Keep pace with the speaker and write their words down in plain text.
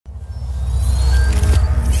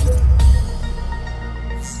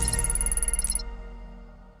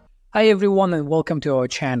Hi everyone and welcome to our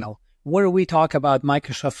channel, where we talk about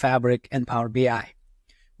Microsoft Fabric and Power BI.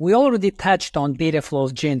 We already touched on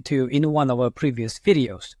Dataflows Gen2 in one of our previous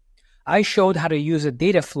videos. I showed how to use a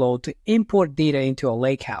data flow to import data into a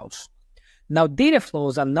lakehouse. Now, data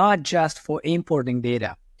flows are not just for importing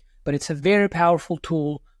data, but it's a very powerful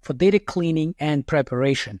tool for data cleaning and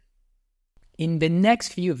preparation. In the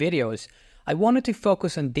next few videos, I wanted to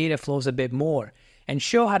focus on data flows a bit more and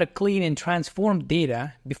show how to clean and transform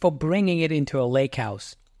data before bringing it into a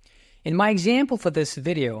lakehouse. In my example for this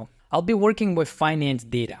video, I'll be working with finance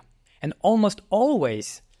data, and almost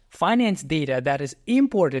always finance data that is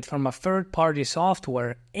imported from a third-party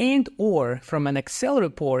software and or from an Excel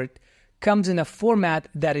report comes in a format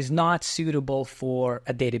that is not suitable for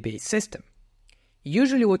a database system.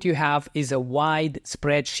 Usually what you have is a wide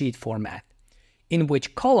spreadsheet format, in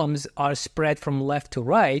which columns are spread from left to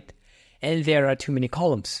right, and there are too many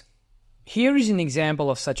columns. Here is an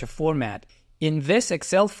example of such a format. In this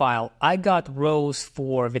Excel file, I got rows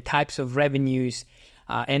for the types of revenues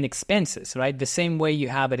and expenses, right? The same way you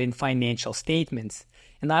have it in financial statements.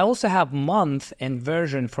 And I also have month and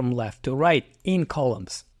version from left to right in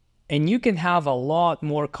columns. And you can have a lot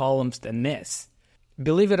more columns than this.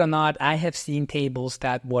 Believe it or not, I have seen tables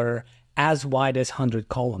that were as wide as 100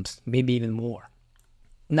 columns, maybe even more.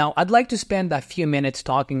 Now, I'd like to spend a few minutes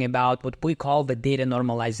talking about what we call the data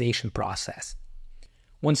normalization process.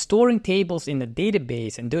 When storing tables in a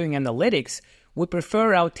database and doing analytics, we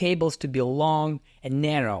prefer our tables to be long and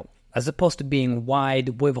narrow, as opposed to being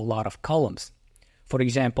wide with a lot of columns. For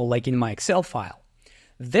example, like in my Excel file.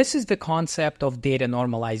 This is the concept of data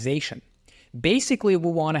normalization. Basically, we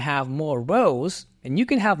want to have more rows, and you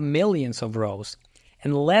can have millions of rows,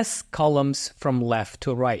 and less columns from left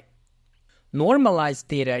to right. Normalized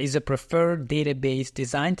data is a preferred database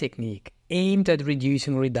design technique aimed at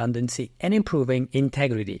reducing redundancy and improving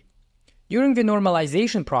integrity. During the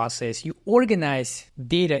normalization process, you organize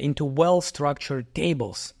data into well-structured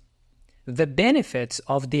tables. The benefits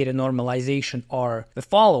of data normalization are the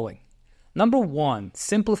following. Number one,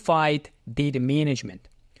 simplified data management.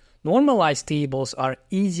 Normalized tables are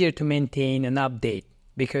easier to maintain and update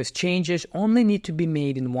because changes only need to be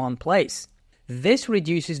made in one place. This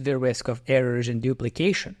reduces the risk of errors and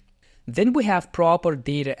duplication. Then we have proper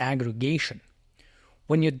data aggregation.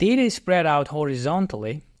 When your data is spread out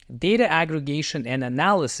horizontally, data aggregation and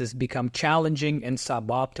analysis become challenging and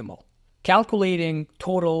suboptimal. Calculating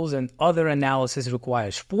totals and other analysis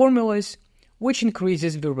requires formulas, which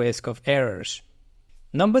increases the risk of errors.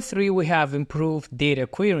 Number three, we have improved data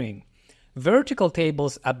querying. Vertical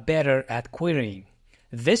tables are better at querying.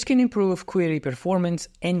 This can improve query performance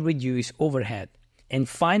and reduce overhead. And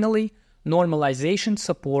finally, normalization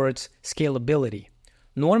supports scalability.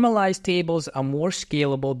 Normalized tables are more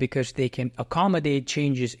scalable because they can accommodate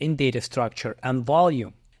changes in data structure and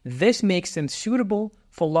volume. This makes them suitable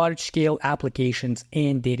for large-scale applications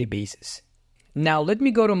and databases. Now let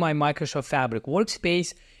me go to my Microsoft Fabric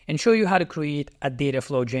workspace and show you how to create a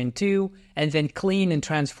Dataflow Gen2 and then clean and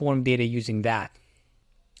transform data using that.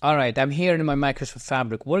 Alright, I'm here in my Microsoft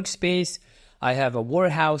Fabric workspace. I have a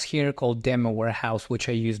warehouse here called Demo Warehouse, which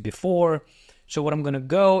I used before. So what I'm going to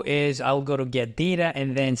go is I'll go to Get Data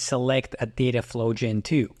and then select a Dataflow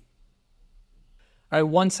Gen2. Alright,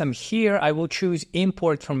 once I'm here, I will choose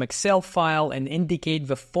Import from Excel file and indicate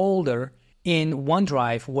the folder in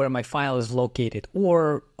OneDrive where my file is located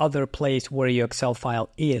or other place where your Excel file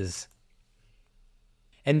is.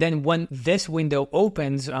 And then when this window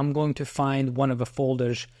opens, I'm going to find one of the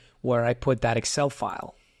folders where I put that Excel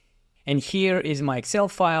file. And here is my Excel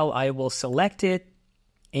file. I will select it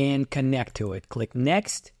and connect to it. Click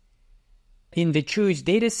Next. In the Choose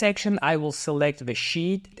Data section, I will select the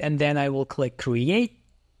sheet and then I will click Create.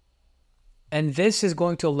 And this is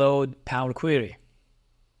going to load Power Query.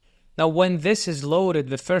 Now, when this is loaded,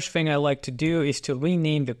 the first thing I like to do is to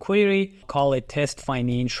rename the query, call it Test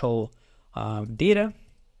Financial Data.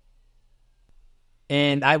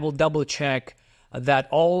 And I will double check that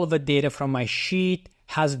all of the data from my sheet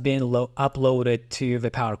has been uploaded to the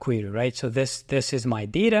Power Query, right? So this is my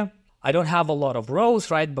data. I don't have a lot of rows,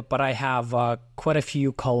 right? But I have quite a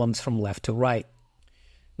few columns from left to right.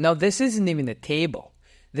 Now, this isn't even a table.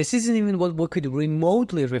 This isn't even what we could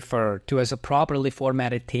remotely refer to as a properly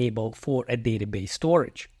formatted table for a database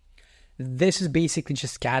storage. This is basically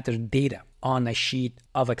just scattered data on a sheet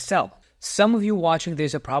of Excel. Some of you watching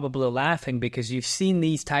this are probably laughing because you've seen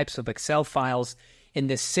these types of Excel files in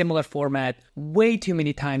this similar format way too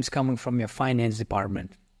many times coming from your finance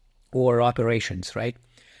department or operations, right?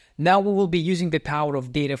 Now we will be using the power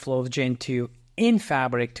of Dataflows Gen2 in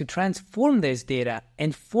Fabric to transform this data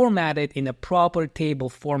and format it in a proper table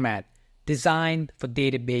format designed for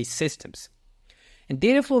database systems. And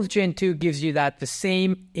Dataflows Gen2 gives you the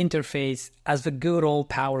same interface as the good old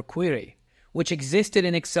Power Query, which existed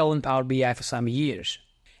in Excel and Power BI for some years.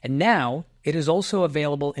 And now it is also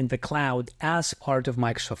available in the cloud as part of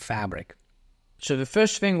Microsoft Fabric. So the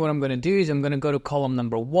first thing what I'm going to do is I'm going to go to column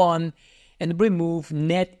number 1 and remove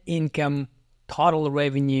net income, total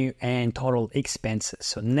revenue, and total expenses.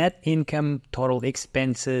 So net income, total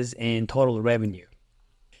expenses, and total revenue.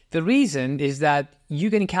 The reason is that you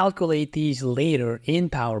can calculate these later in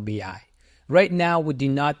Power BI. Right now, we do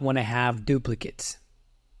not want to have duplicates.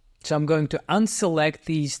 So I'm going to unselect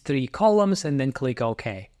these 3 columns and then click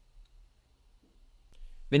OK.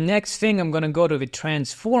 The next thing, I'm going to go to the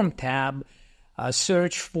Transform tab,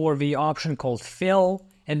 search for the option called Fill,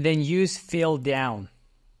 and then use Fill Down.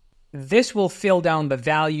 This will fill down the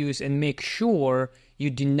values and make sure you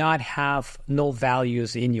do not have null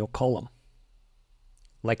values in your column.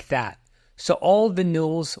 Like that. So all the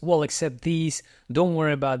nulls, well, except these, don't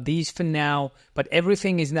worry about these for now, but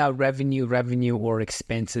everything is now revenue, or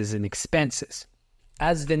expenses and expenses.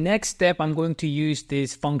 As the next step, I'm going to use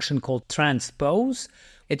this function called transpose.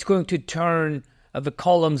 It's going to turn the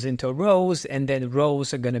columns into rows, and then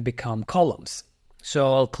rows are going to become columns.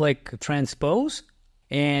 So I'll click transpose,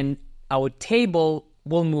 and our table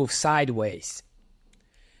will move sideways.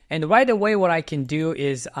 And right away, what I can do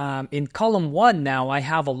is in column 1 now, I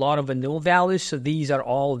have a lot of the null values. So these are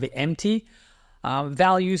all the empty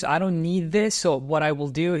values. I don't need this. So what I will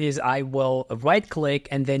do is I will right click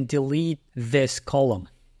and then delete this column.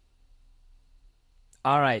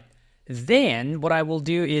 All right. Then what I will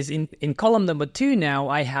do is in column number 2 now,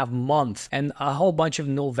 I have month and a whole bunch of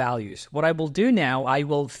null values. What I will do now, I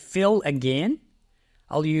will fill again.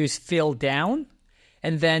 I'll use fill down.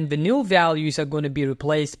 And then the null values are going to be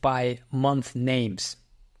replaced by month names.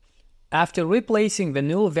 After replacing the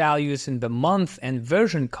null values in the month and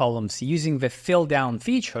version columns using the fill down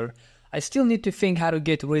feature, I still need to think how to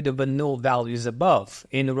get rid of the null values above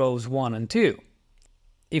in rows 1 and 2.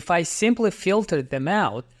 If I simply filtered them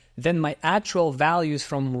out, then my actual values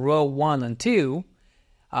from row 1 and 2,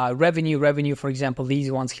 revenue, for example,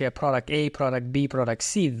 these ones here, product A, product B, product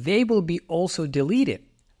C, they will be also deleted.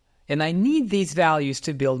 And I need these values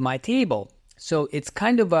to build my table. So it's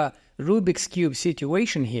kind of a Rubik's Cube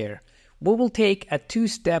situation here. We will take a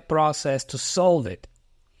 2-step process to solve it.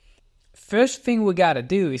 First thing we gotta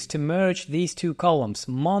do is to merge these 2 columns,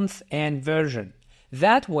 month and version.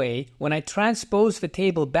 That way, when I transpose the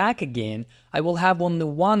table back again, I will have only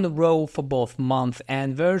 1 row for both month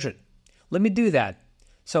and version. Let me do that.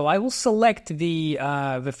 So I will select the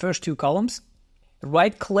first 2 columns,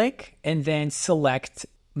 right-click, and then select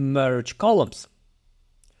Merge Columns.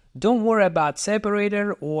 Don't worry about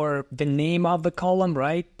separator or the name of the column,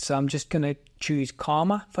 right? So I'm just going to choose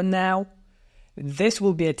comma for now. This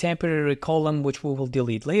will be a temporary column which we will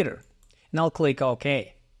delete later. And I'll click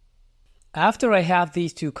OK. After I have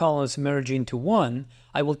these 2 columns merge into one,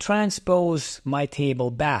 I will transpose my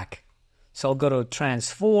table back. So I'll go to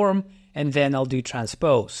Transform, and then I'll do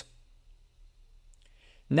Transpose.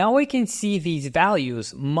 Now I can see these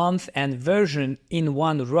values, month and version, in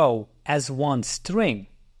one row as one string.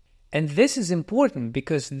 And this is important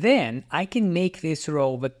because then I can make this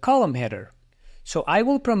row the column header. So I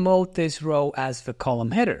will promote this row as the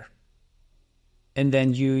column header. And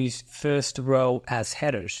then use first row as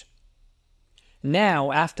headers.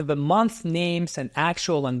 Now, after the month names and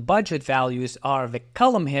actual and budget values are the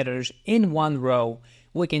column headers in one row,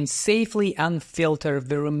 we can safely unfilter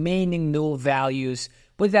the remaining null values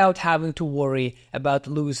without having to worry about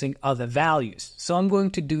losing other values. So I'm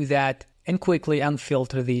going to do that and quickly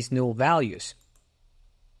unfilter these null values.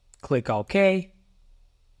 Click OK.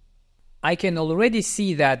 I can already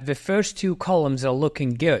see that the first 2 columns are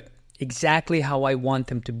looking good, exactly how I want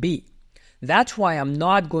them to be. That's why I'm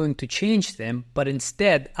not going to change them, but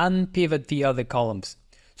instead unpivot the other columns.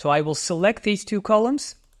 So I will select these 2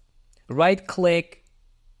 columns, right-click,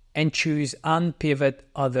 and choose Unpivot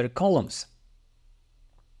Other Columns.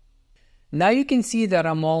 Now you can see that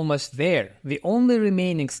I'm almost there. The only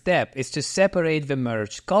remaining step is to separate the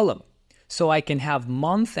merged column, so I can have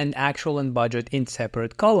month and actual and budget in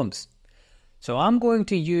separate columns. So I'm going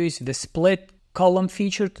to use the Split Column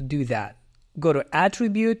feature to do that. Go to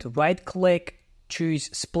Attribute, right-click, choose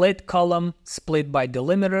Split Column, Split by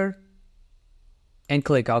Delimiter, and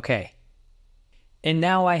click OK. And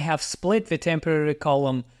now I have split the temporary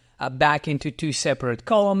column back into 2 separate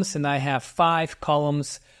columns, and I have 5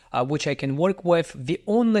 columns which I can work with. The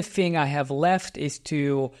only thing I have left is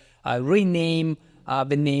to rename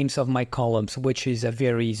the names of my columns, which is a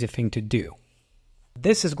very easy thing to do.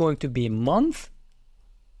 This is going to be month.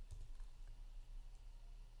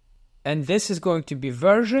 And this is going to be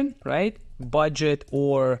version, right? Budget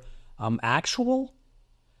or actual.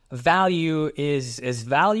 Value is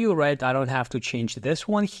value, right? I don't have to change this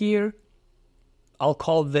one here. I'll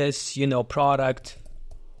call this, product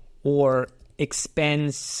or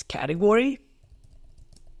expense category.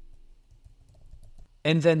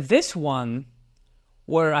 And then this one,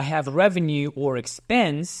 where I have revenue or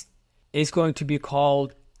expense, is going to be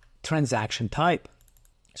called transaction type.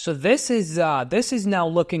 So this is now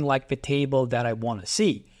looking like the table that I want to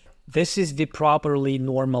see. This is the properly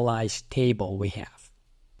normalized table we have.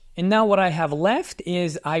 And now what I have left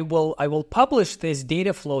is I will publish this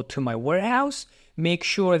data flow to my warehouse, make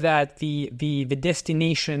sure that the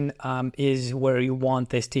destination is where you want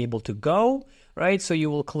this table to go, right? So you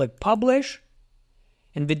will click publish,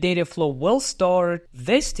 and the data flow will start.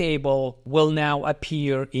 This table will now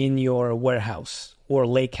appear in your warehouse or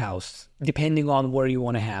lakehouse, depending on where you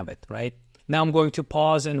want to have it, right? Now I'm going to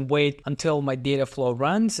pause and wait until my data flow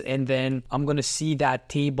runs, and then I'm going to see that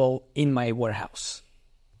table in my warehouse.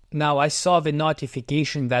 Now I saw the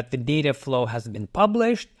notification that the data flow has been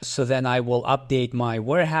published, so then I will update my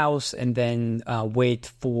warehouse and then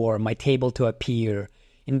wait for my table to appear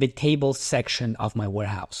in the table section of my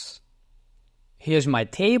warehouse. Here's my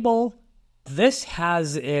table. This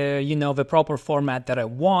has, the proper format that I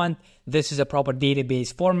want. This is a proper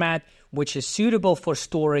database format, which is suitable for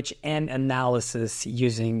storage and analysis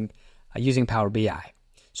using Power BI.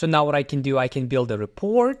 So now what I can do, I can build a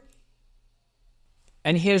report.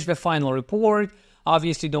 And here's the final report.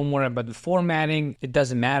 Obviously, don't worry about the formatting. It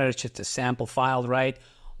doesn't matter. It's just a sample file, right?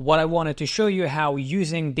 What I wanted to show you how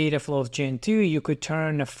using Dataflows Gen2, you could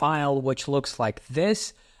turn a file which looks like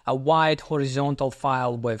this, a wide horizontal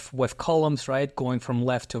file with columns, right, going from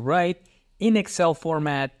left to right in Excel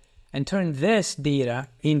format, and turn this data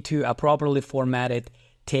into a properly formatted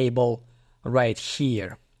table right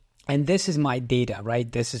here. And this is my data,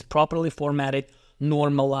 right? This is properly formatted,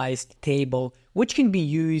 normalized table, which can be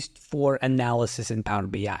used for analysis in Power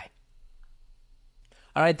BI.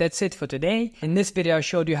 All right, that's it for today. In this video, I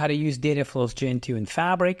showed you how to use Dataflows Gen2 in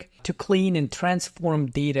Fabric to clean and transform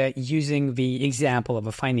data using the example of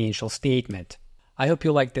a financial statement. I hope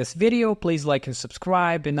you liked this video. Please like and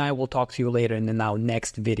subscribe, and I will talk to you later in our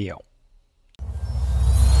next video.